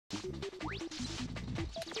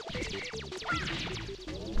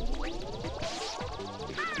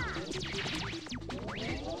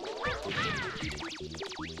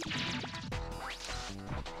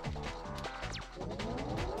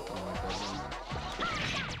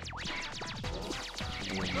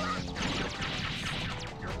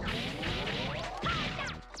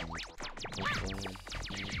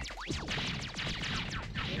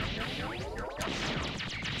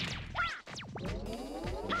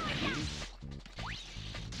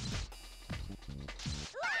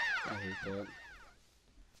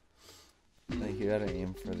I think you gotta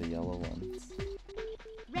aim for the yellow ones.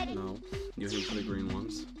 Ready. No, you aim for the green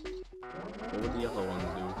ones. What would the yellow ones do?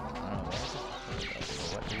 I don't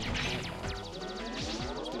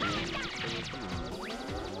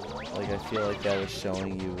know. Like, I feel like that was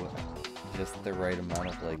showing you just the right amount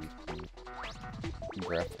of, like,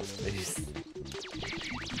 grapple space.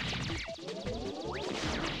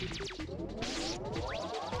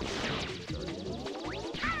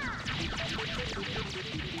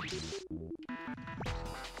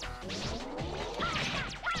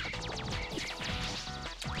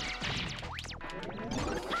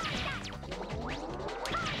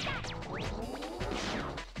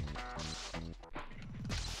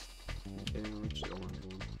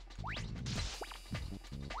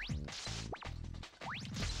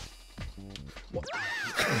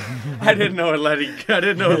 I didn't know it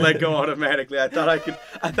let go automatically. I thought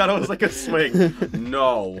it was like a swing.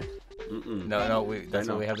 No. No, that's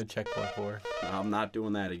what we have the checkpoint for. No, I'm not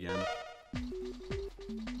doing that again.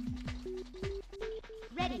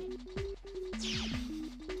 Ready.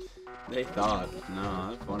 They thought. No,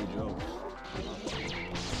 that's a funny joke.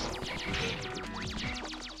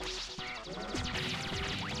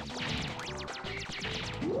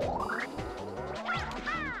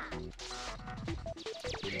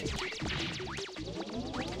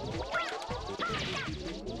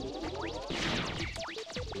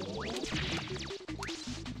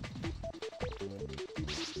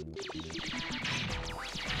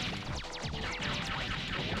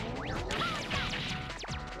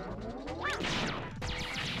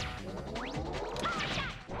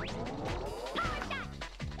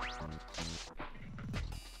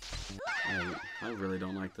 I really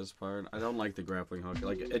don't like this part. I don't like the grappling hook.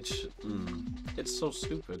 Like, it's so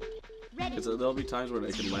stupid. Because there'll be times where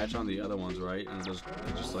they can latch on the other ones, right? And they're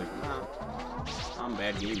just like, nah, I'm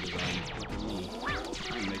bad game design. Look at me.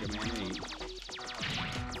 I'm MegaMan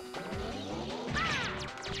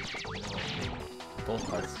 8. Both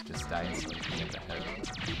parts just die instantly when you get the head.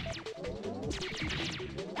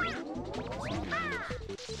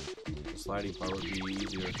 The sliding part would be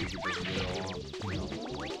easier if you could just get it all, you know?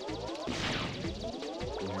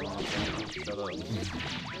 Shut up.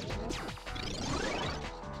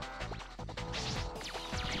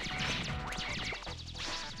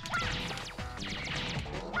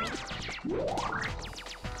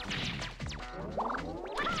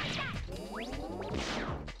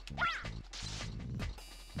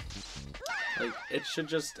 Like, it should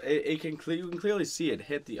just, you can clearly see it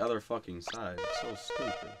hit the other fucking side. It's so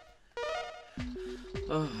stupid.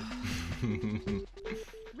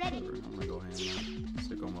 Ready. I'm gonna go hand now.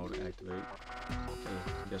 Sicko mode activate. Okay,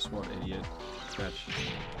 guess what, idiot? Fetch.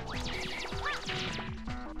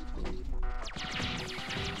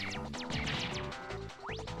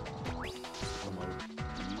 Sicko mode.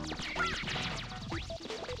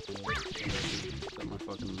 Is that my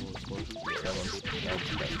fucking little explosion? Yeah, that was the best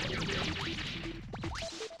one.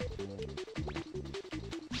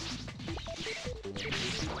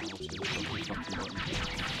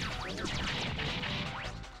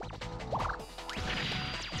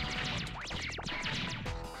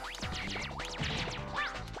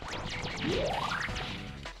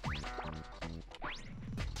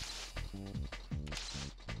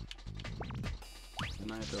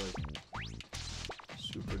 And I have to like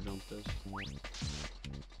super jump this.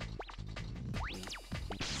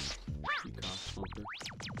 You cocksmoker.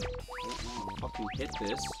 Fucking hit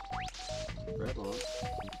this. Grab on.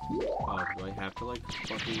 Oh, do I have to like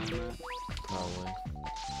fucking learn that? Probably.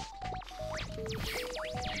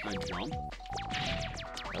 I jump?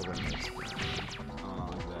 I wouldn't miss. Oh,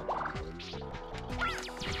 like that.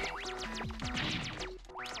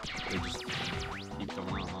 They just keep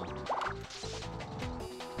going on,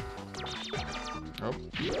 huh? Oh.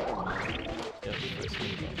 Yep, first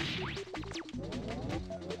one goes.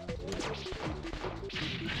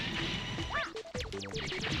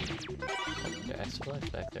 Okay, I still like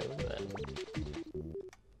back there, look at that.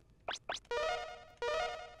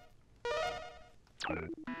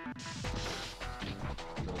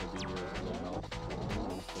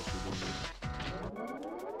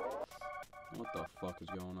 What the fuck is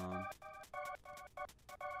going on?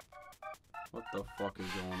 What the fuck is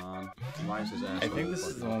going on? Why is his ass? I think this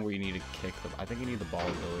is the one where you need to kick the. I think you need the ball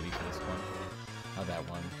ability for this one. Not that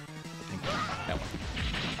one. I think that one.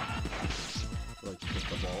 Like kick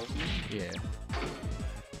the balls? Yeah.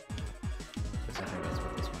 Because I think that's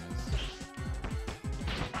what this one is.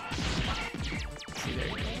 See, there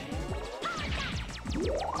you go.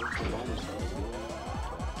 Where's the ball missile?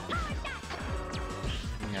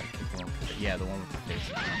 You gotta kick the one with the, yeah, the one with the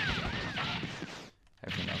face.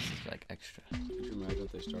 Everything else is like extra. Could you imagine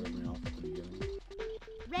if they started me off at the beginning?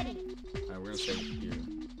 Ready. Alright, we're gonna save it here.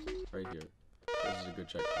 Right here. This is a good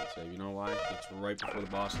checkpoint save. You know why? It's right before the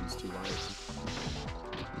boss and it's 2 lives.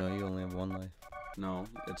 No, you only have 1 life. No,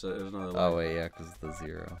 it's another life. Oh wait, yeah, because it's the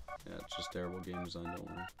 0. Yeah, it's just terrible game design, don't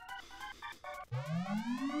worry. You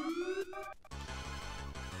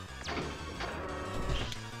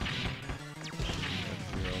have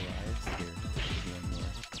 0 lives here.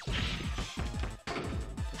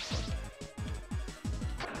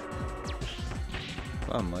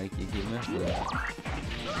 Come on, Mike, you keep missing it.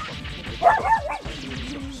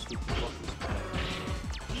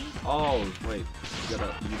 Oh, wait. You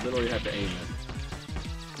literally have to aim it.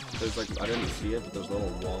 There's like, I didn't see it, but there's little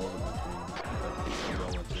walls in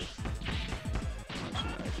between.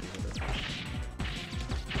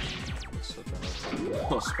 It's such a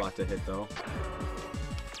hard spot to hit, though.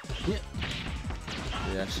 Yeah,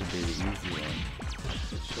 that should be the easy one.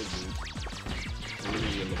 It should be. I'm gonna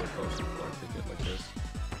get a little bit closer before I kick it like this.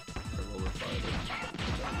 Or a little bit farther.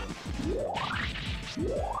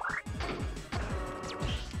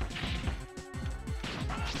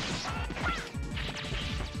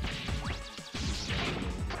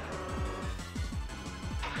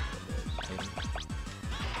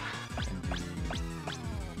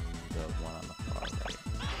 The one on the far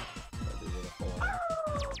right.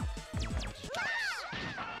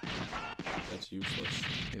 That's useless.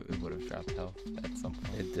 It would have dropped health at some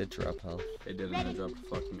point. It did drop health. It didn't, and it dropped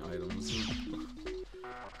fucking items. Useless.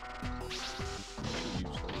 You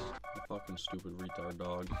fucking stupid retard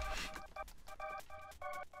dog.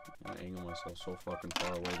 I angle myself so fucking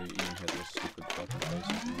far away to even hit this stupid fucking place.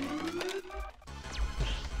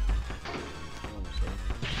 Almost there.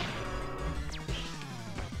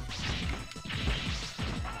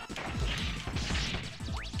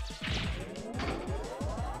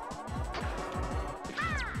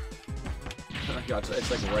 I gotcha. It's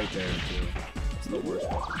like right there too. It's the worst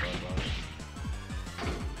fucking part about it.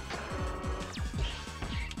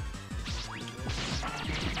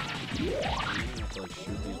 You have to like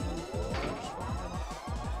shoot these ones.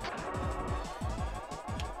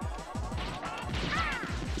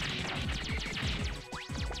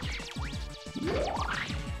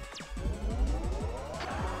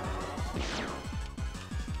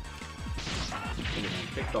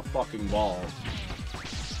 Kick the fucking ball.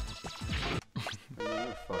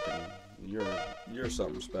 You're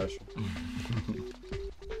something special.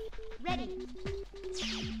 Ready. You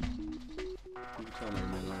can tell me,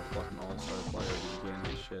 man, I'm a fucking all-star player again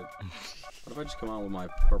and shit. What if I just come out with my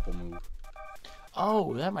purple move?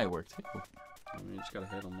 Oh, that might work too. I mean, you just gotta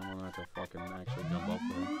hit him. I don't have to fucking actually jump up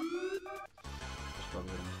there. Just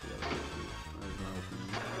probably hit him with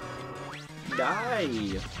the other. Die!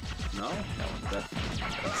 No? That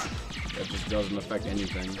just doesn't affect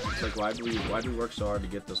anything. It's like, why do we work so hard to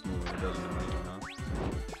get this move if it doesn't do anything, huh?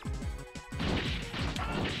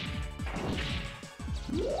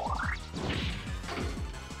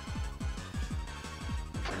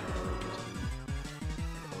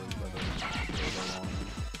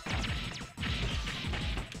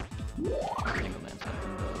 MegaMan's up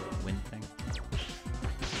in the wind thing.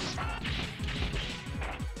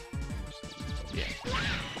 Yeah.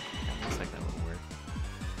 Looks like that would work.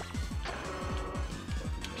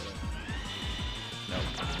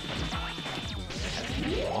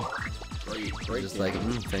 Great Just game. like,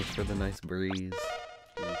 thanks for the nice breeze.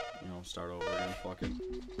 You know, start over again. Fuck it.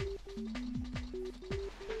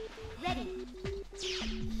 Ready.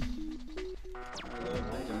 I love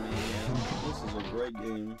MegaMan. This is a great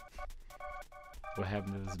game. What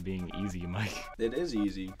happened to this being easy, Mike? It is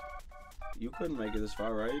easy. You couldn't make it this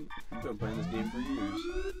far, right? You've been playing this game for years.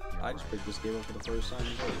 I just picked this game up for the first time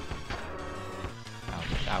today.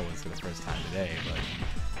 That was for the first time today, but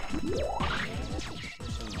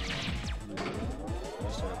First time in a while.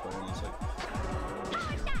 I started playing this like...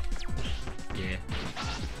 yeah.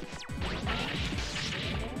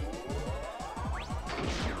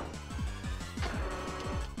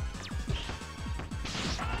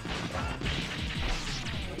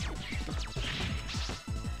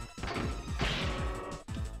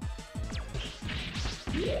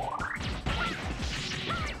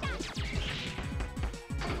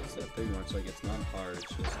 where it's like it's not hard,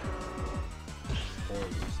 it's just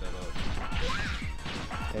horribly set up.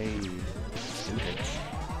 Hey, Stupid.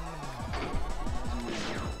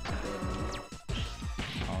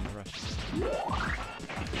 On the rush.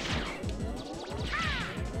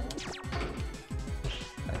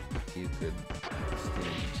 I think you could stay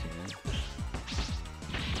here.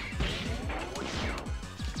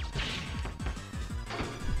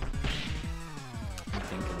 I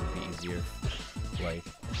think it would be easier, like,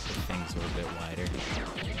 if things were a bit wider.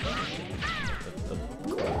 The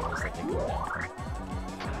corridors that they go down from.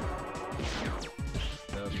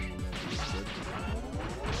 That would be good.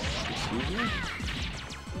 Excuse me?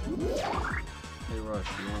 Hey Rush,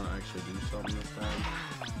 you want to actually do something this time?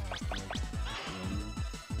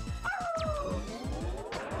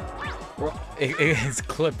 It's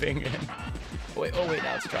clipping. Wait, oh wait,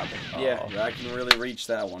 now it's dropping. Yeah, Oh. I can really reach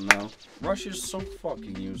that one now. Rush is so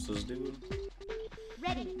fucking useless, dude.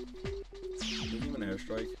 Ready. Doesn't even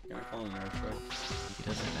airstrike. Can I call it an airstrike? He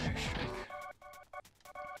does an airstrike.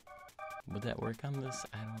 Would that work on this?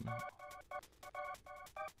 I don't know.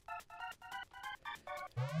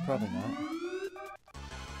 Probably not.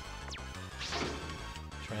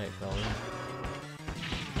 Try it, Golden.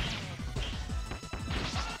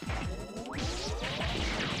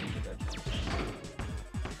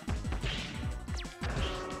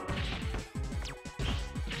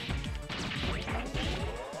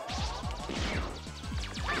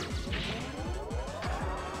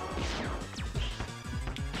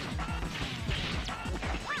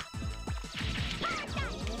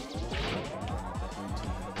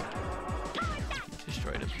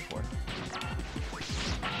 Destroyed it before.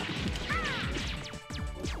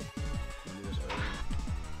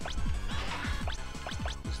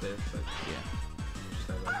 Just airstrike. Yeah. Just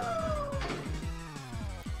have that button.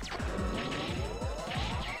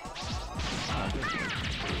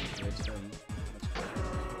 That's him. That's good.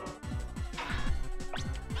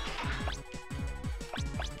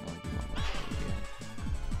 No, you want my shit,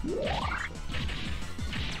 yeah.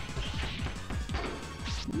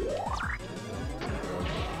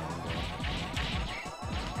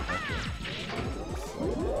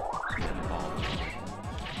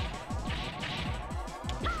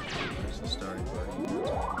 There's the starting button.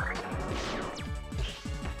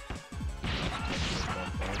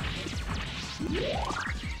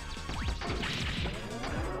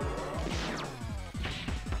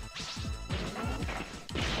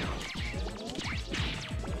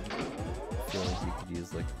 I feel like you could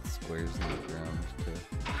use like the squares in the ground to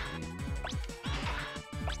aim.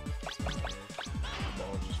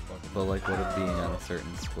 Ball just fucking. But like what if being on a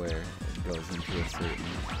certain square, it goes into a certain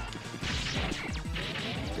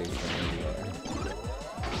based on where you are.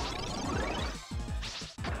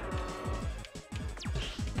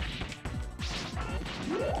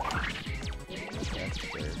 That's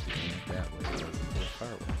where if you aim it that way, it goes into the far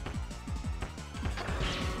way.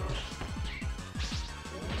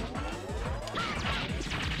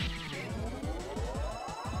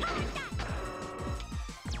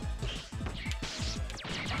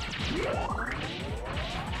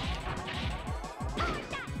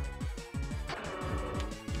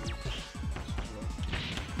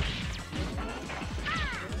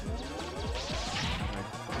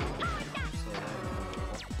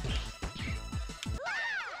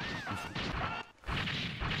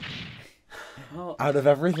 Well, Out of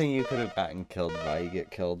everything you could have gotten killed by, you get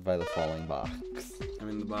killed by the falling box. I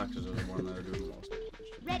mean, the boxes are the one that are doing the most damage.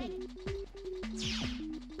 Ready.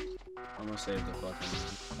 I'm gonna save the fucking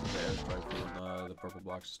the airstrike when the purple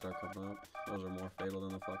boxes start coming up. Those are more fatal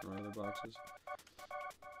than the fucking regular boxes.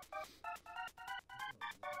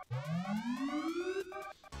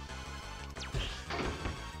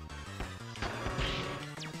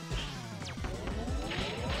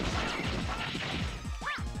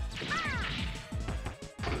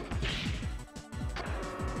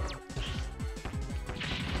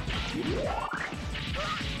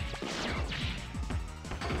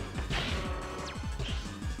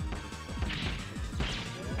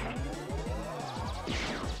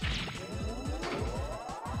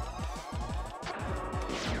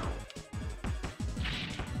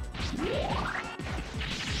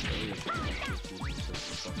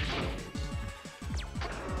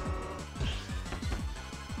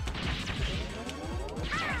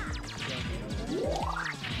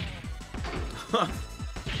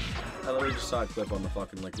 I literally just saw a clip on the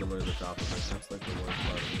fucking, like, literally the top of it. That's, like, the worst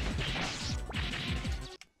part of it.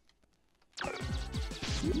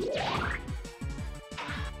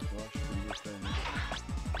 Watch for your thing.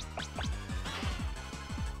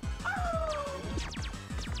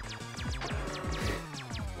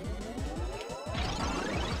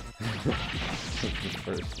 the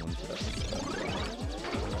first one.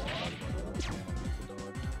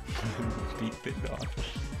 Beat the dog.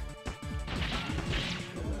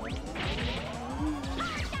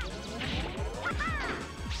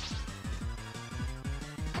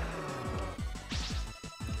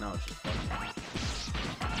 No, it's just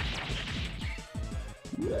fun.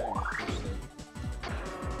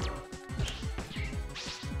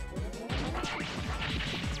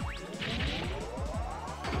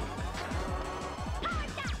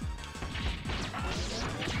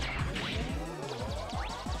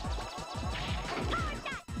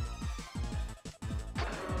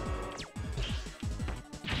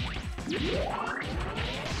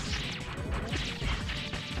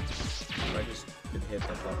 If I just could hit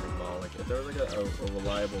the fucking ball, like if there was like a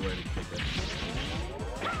reliable way to kick it.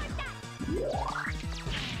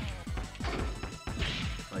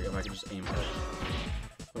 Like if I could just aim it.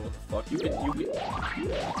 Oh, what the fuck? You can.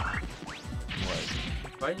 What?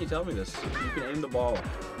 Why didn't you tell me this? You can aim the ball.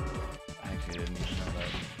 I actually didn't even know that.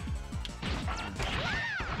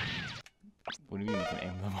 What do you mean you can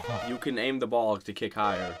aim the ball? You can aim the ball to kick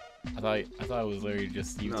higher. I thought it was literally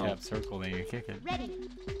just you No. tap circle and you kick it. Ready.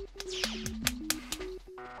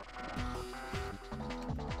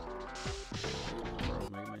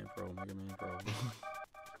 MegaMan Pro.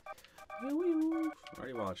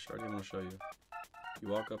 Already watched. Already want to show you. You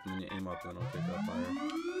walk up and then you aim up and then it'll pick up higher.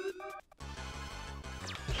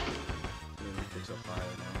 And it picks up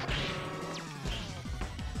higher now.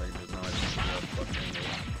 Like there's no idea how fucking angle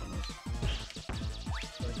on this.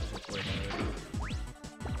 Like this looks way higher.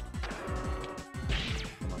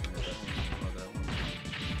 I'm not gonna hit that one. Not that one.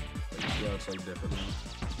 Like, you see how it's like different now? I'm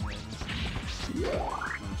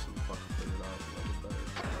just gonna fucking figure it out a little bit better.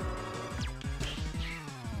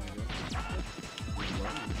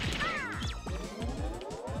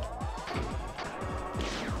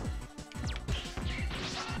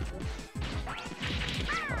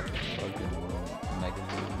 Fucking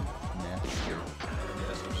MegaMan master.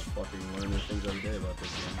 Yes, I'm just fucking learning things every day about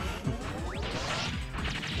this game. I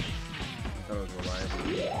thought it was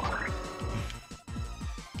reliable.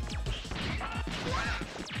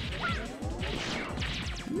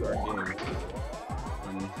 Hard game.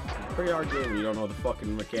 Pretty hard game, you don't know the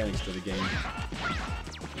fucking mechanics to the game.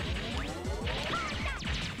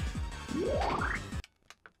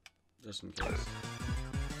 Just in case.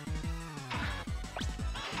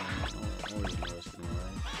 Always no risk in my life.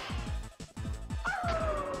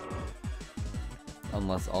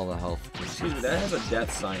 Unless all the health. Excuse me, that has a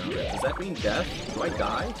death sign on it. Does that mean death? Do I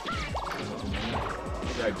die?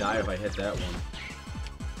 Maybe I die if I hit that one.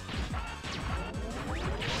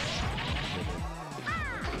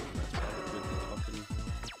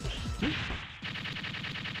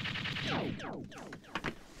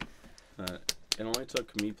 It only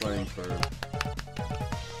took me playing for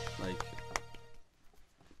like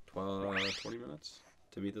 20 minutes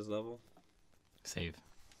to beat this level. Save.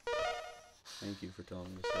 Thank you for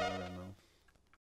telling me to say that I know.